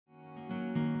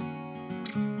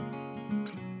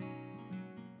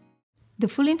The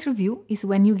full interview is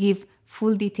when you give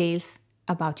full details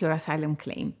about your asylum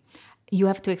claim. You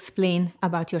have to explain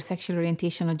about your sexual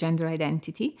orientation or gender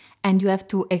identity, and you have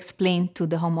to explain to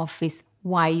the Home Office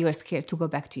why you are scared to go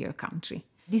back to your country.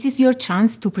 This is your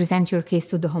chance to present your case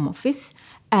to the Home Office,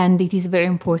 and it is very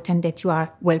important that you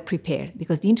are well prepared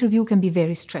because the interview can be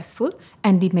very stressful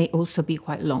and it may also be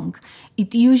quite long.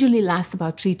 It usually lasts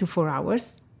about 3 to 4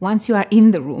 hours. Once you are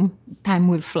in the room, time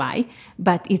will fly,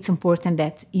 but it's important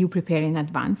that you prepare in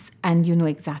advance and you know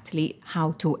exactly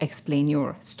how to explain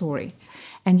your story.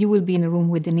 And you will be in a room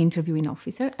with an interviewing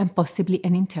officer and possibly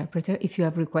an interpreter if you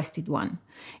have requested one.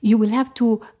 You will have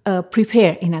to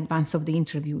prepare in advance of the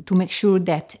interview to make sure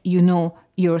that you know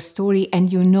your story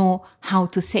and you know how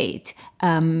to say it.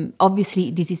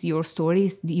 Obviously, this is your story,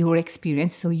 it's your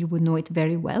experience, so you will know it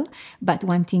very well. But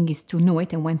one thing is to know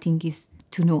it and one thing is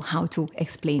to know how to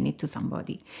explain it to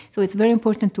somebody. So it's very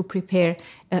important to prepare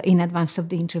in advance of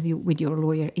the interview with your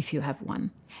lawyer if you have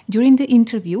one. During the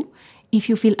interview, if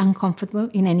you feel uncomfortable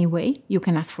in any way, you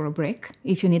can ask for a break.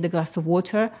 If you need a glass of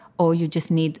water or you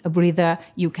just need a breather,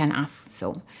 you can ask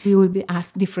so. You will be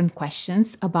asked different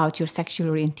questions about your sexual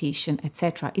orientation,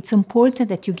 etc. It's important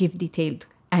that you give detailed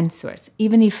answers,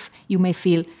 even if you may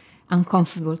feel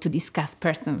uncomfortable to discuss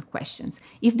personal questions.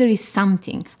 If there is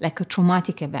something like a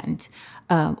traumatic event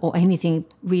or anything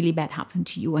really bad happened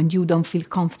to you and you don't feel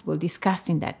comfortable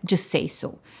discussing that, just say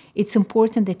so. It's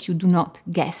important that you do not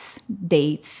guess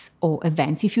dates or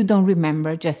events. If you don't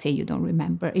remember, just say you don't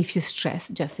remember. If you're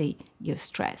stressed, just say you're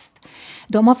stressed.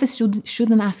 The Home Office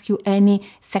shouldn't ask you any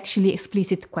sexually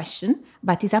explicit question,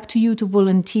 but it's up to you to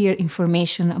volunteer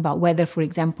information about whether, for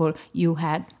example, you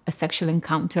had a sexual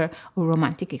encounter or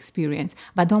romantic experience.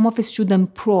 But the Home Office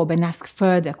shouldn't probe and ask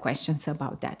further questions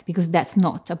about that because that's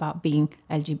not about being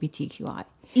LGBTQI.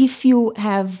 If you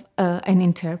have an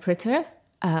interpreter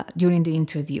during the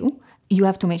interview, you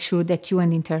have to make sure that you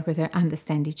and the interpreter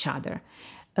understand each other.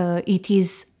 It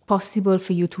is possible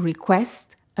for you to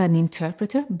request an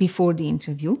interpreter before the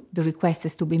interview. The request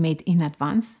is to be made in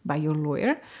advance by your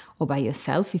lawyer or by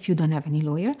yourself if you don't have any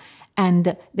lawyer,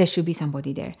 and there should be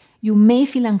somebody there. You may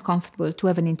feel uncomfortable to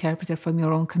have an interpreter from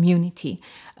your own community,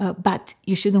 but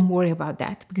you shouldn't worry about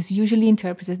that because usually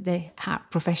interpreters, they are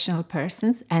professional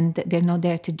persons and they're not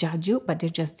there to judge you, but they're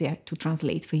just there to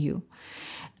translate for you.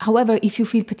 However, if you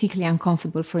feel particularly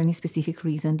uncomfortable for any specific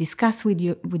reason, discuss with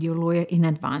your lawyer in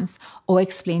advance or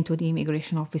explain to the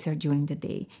immigration officer during the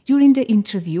day. During the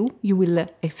interview, you will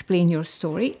explain your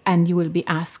story and you will be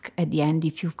asked at the end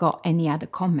if you've got any other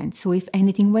comments. So if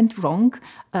anything went wrong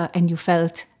and you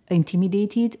felt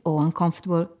intimidated or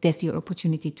uncomfortable, that's your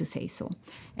opportunity to say so.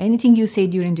 Anything you say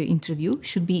during the interview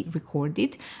should be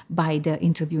recorded by the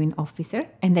interviewing officer,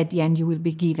 and at the end you will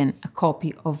be given a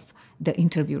copy of the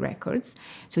interview records,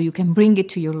 so you can bring it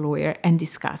to your lawyer and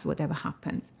discuss whatever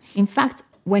happens. In fact,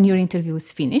 when your interview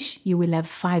is finished, you will have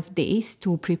 5 days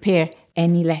to prepare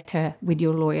any letter with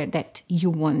your lawyer that you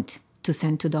want to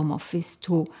send to the Home Office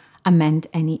to amend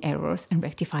any errors and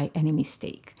rectify any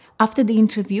mistake. After the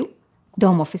interview, the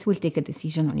Home Office will take a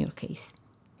decision on your case.